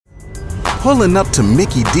Pulling up to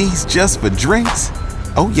Mickey D's just for drinks?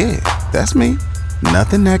 Oh yeah, that's me.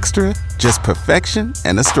 Nothing extra, just perfection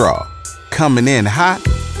and a straw. Coming in hot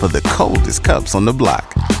for the coldest cups on the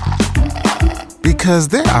block. Because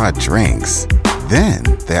there are drinks. Then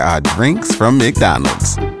there are drinks from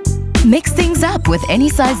McDonald's. Mix things up with any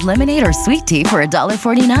size lemonade or sweet tea for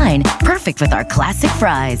 $1.49. Perfect with our classic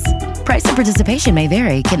fries. Price and participation may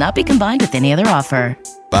vary. Cannot be combined with any other offer.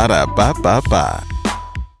 Ba-da-ba-ba-ba.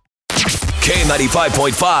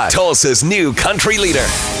 K95.5, Tulsa's new country leader.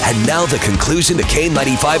 And now the conclusion to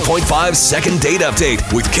K95.5's second date update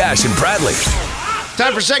with Cash and Bradley.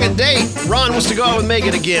 Time for second date. Ron wants to go out with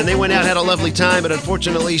Megan again. They went out, had a lovely time, but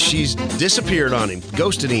unfortunately she's disappeared on him,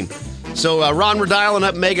 ghosted him. So, Ron, we're dialing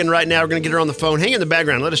up Megan right now. We're going to get her on the phone. Hang in the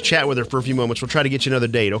background. Let us chat with her for a few moments. We'll try to get you another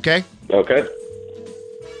date, okay? Okay.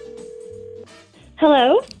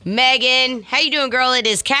 Hello? Megan, how you doing, girl? It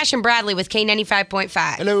is Cash and Bradley with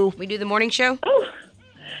K95.5. Hello. We do the morning show. Oh,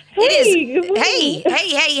 hey. It is. Good morning.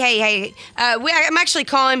 Hey. I'm actually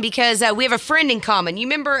calling because we have a friend in common. You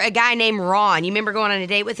remember a guy named Ron? You remember going on a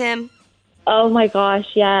date with him? Oh, my gosh,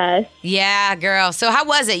 yes. Yeah, girl. So how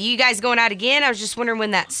was it? You guys going out again? I was just wondering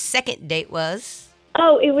when that second date was.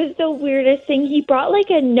 Oh, it was the weirdest thing. He brought, like,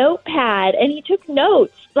 a notepad, and he took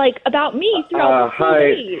notes, like, about me throughout the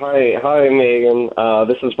date. Hi, Megan.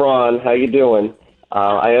 This is Ron. How you doing?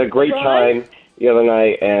 I had a great time the other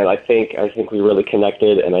night, and I think we really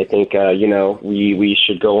connected, and I think we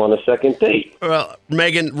should go on a second date. Well,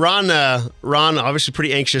 Megan, Ron obviously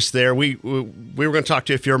pretty anxious there. We were going to talk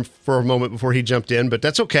to you for a moment before he jumped in, but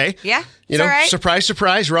that's okay. Yeah, all right.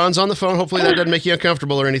 Surprise, Ron's on the phone. Hopefully that doesn't make you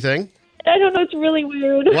uncomfortable or anything. I don't know. It's really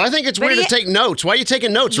weird. Well, I think it's weird to take notes. Why are you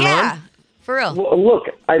taking notes, Ron? Yeah, for real. Well, look,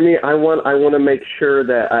 I mean, I want to make sure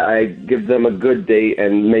that I give them a good date,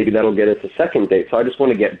 and maybe that'll get us a second date. So I just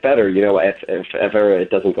want to get better. If ever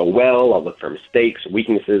it doesn't go well, I'll look for mistakes,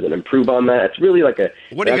 weaknesses, and improve on that. It's really like kind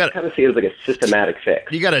of see it as like a systematic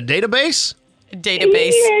fix. You got a database?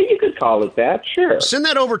 Database. Yeah, you could call it that. Sure. Send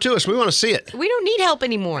that over to us. We want to see it. We don't need help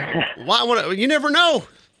anymore. You never know.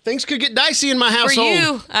 Things could get dicey in my household. For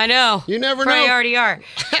you, I know. You never Probably know. already are.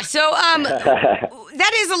 So,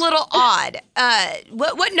 that is a little odd.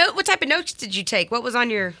 What type of notes did you take? What was on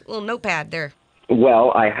your little notepad there?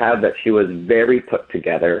 Well, I have that she was very put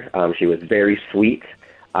together. She was very sweet.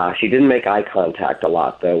 She didn't make eye contact a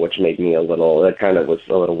lot, though, which made me that kind of was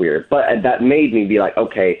a little weird. But that made me be like,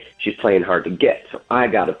 okay, she's playing hard to get. So I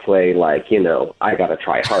got to play I got to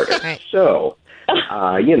try harder. Right. So...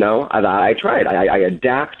 I tried. I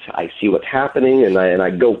adapt. I see what's happening, and I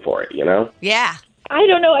go for it. Yeah. I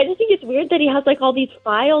don't know. I just think it's weird that he has, like, all these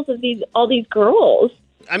files of all these girls.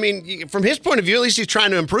 I mean, from his point of view, at least he's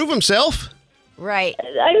trying to improve himself. Right.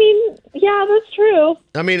 I mean, yeah, that's true.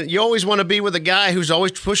 I mean, you always want to be with a guy who's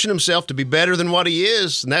always pushing himself to be better than what he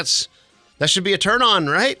is, and that should be a turn on,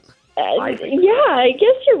 right? Yeah, I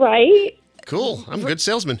guess you're right. Cool. I'm a good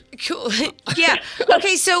salesman. Cool. Yeah.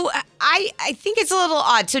 Okay, so I think it's a little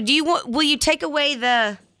odd. So will you take away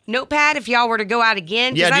the notepad if y'all were to go out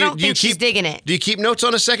again? Because I don't think she's digging it. Do you keep notes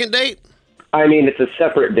on a second date? I mean, it's a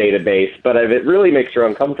separate database, but if it really makes her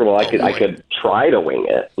uncomfortable, I could try to wing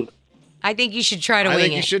it. I think you should try to wing it. I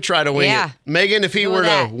think you should try to wing it. Megan, if he were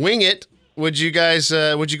to wing it, would you guys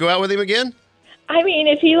would you go out with him again? I mean,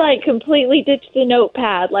 if he, completely ditched the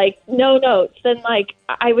notepad, no notes, then,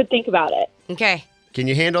 I would think about it. Okay. Can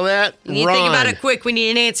you handle that? You need to think about it quick. We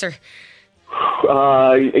need an answer.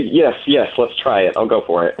 Yes, let's try it. I'll go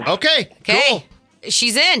for it. Okay, cool.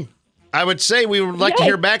 She's in. I would say we would like to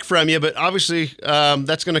hear back from you, but obviously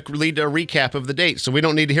that's going to lead to a recap of the date, so we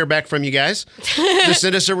don't need to hear back from you guys. Just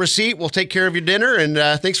send us a receipt. We'll take care of your dinner, and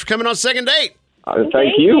thanks for coming on second date.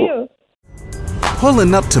 Thank you.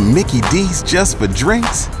 Pulling up to Mickey D's just for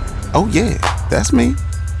drinks? Oh yeah, that's me.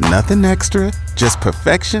 Nothing extra, just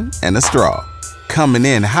perfection and a straw. Coming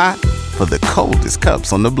in hot for the coldest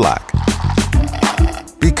cups on the block.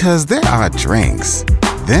 Because there are drinks.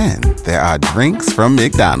 Then there are drinks from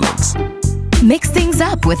McDonald's. Mix things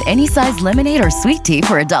up with any size lemonade or sweet tea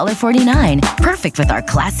for $1.49. Perfect with our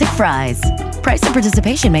classic fries. Price and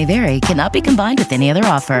participation may vary. Cannot be combined with any other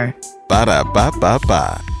offer.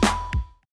 Ba-da-ba-ba-ba.